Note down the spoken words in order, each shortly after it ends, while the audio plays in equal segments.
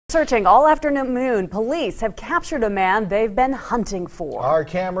Searching all afternoon, police have captured a man they've been hunting for. Our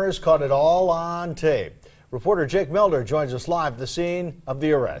cameras caught it all on tape. Reporter Jake Melder joins us live at the scene of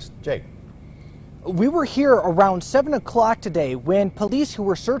the arrest. Jake. We were here around 7 o'clock today when police who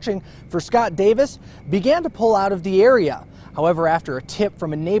were searching for Scott Davis began to pull out of the area. However, after a tip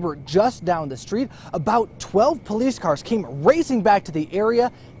from a neighbor just down the street, about 12 police cars came racing back to the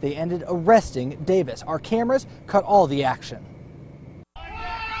area. They ended arresting Davis. Our cameras caught all the action.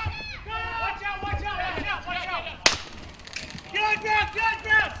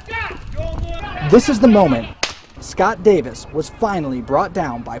 This is the moment Scott Davis was finally brought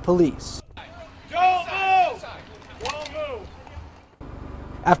down by police.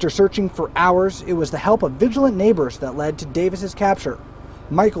 After searching for hours, it was the help of vigilant neighbors that led to Davis's capture.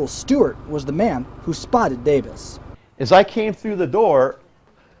 Michael Stewart was the man who spotted Davis. As I came through the door,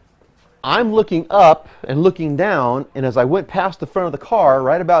 I'm looking up and looking down, and as I went past the front of the car,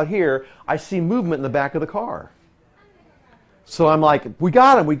 right about here, I see movement in the back of the car. So I'm like, we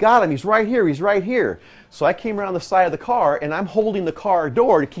got him, he's right here, he's right here. So I came around the side of the car, and I'm holding the car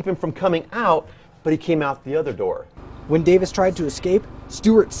door to keep him from coming out, but he came out the other door. When Davis tried to escape,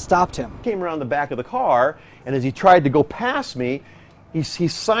 Stewart stopped him. Came around the back of the car, and as he tried to go past me,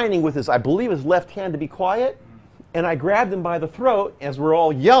 he's signing with his, I believe, his left hand to be quiet, and I grabbed him by the throat as we're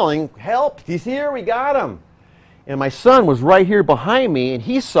all yelling, help, he's here, we got him. And my son was right here behind me, and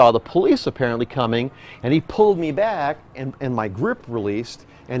he saw the police apparently coming, and he pulled me back, and my grip released,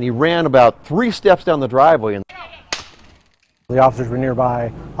 and he ran about 3 steps down the driveway. The officers were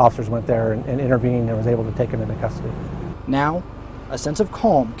nearby, officers went there and intervened and was able to take him into custody. Now, a sense of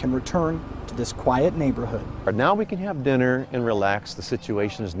calm can return to this quiet neighborhood. Now we can have dinner and relax. The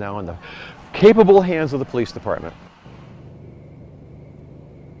situation is now in the capable hands of the police department.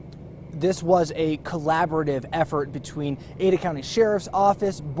 This was a collaborative effort between Ada County Sheriff's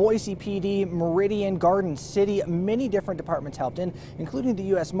Office, Boise PD, Meridian, Garden City. Many different departments helped in, including the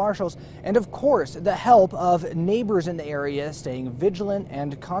U.S. Marshals, and of course the help of neighbors in the area staying vigilant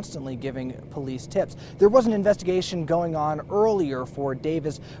and constantly giving police tips. There was an investigation going on earlier for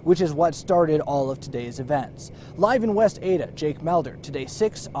Davis, which is what started all of today's events. Live in West Ada, Jake Melder, Today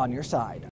 6 on your side.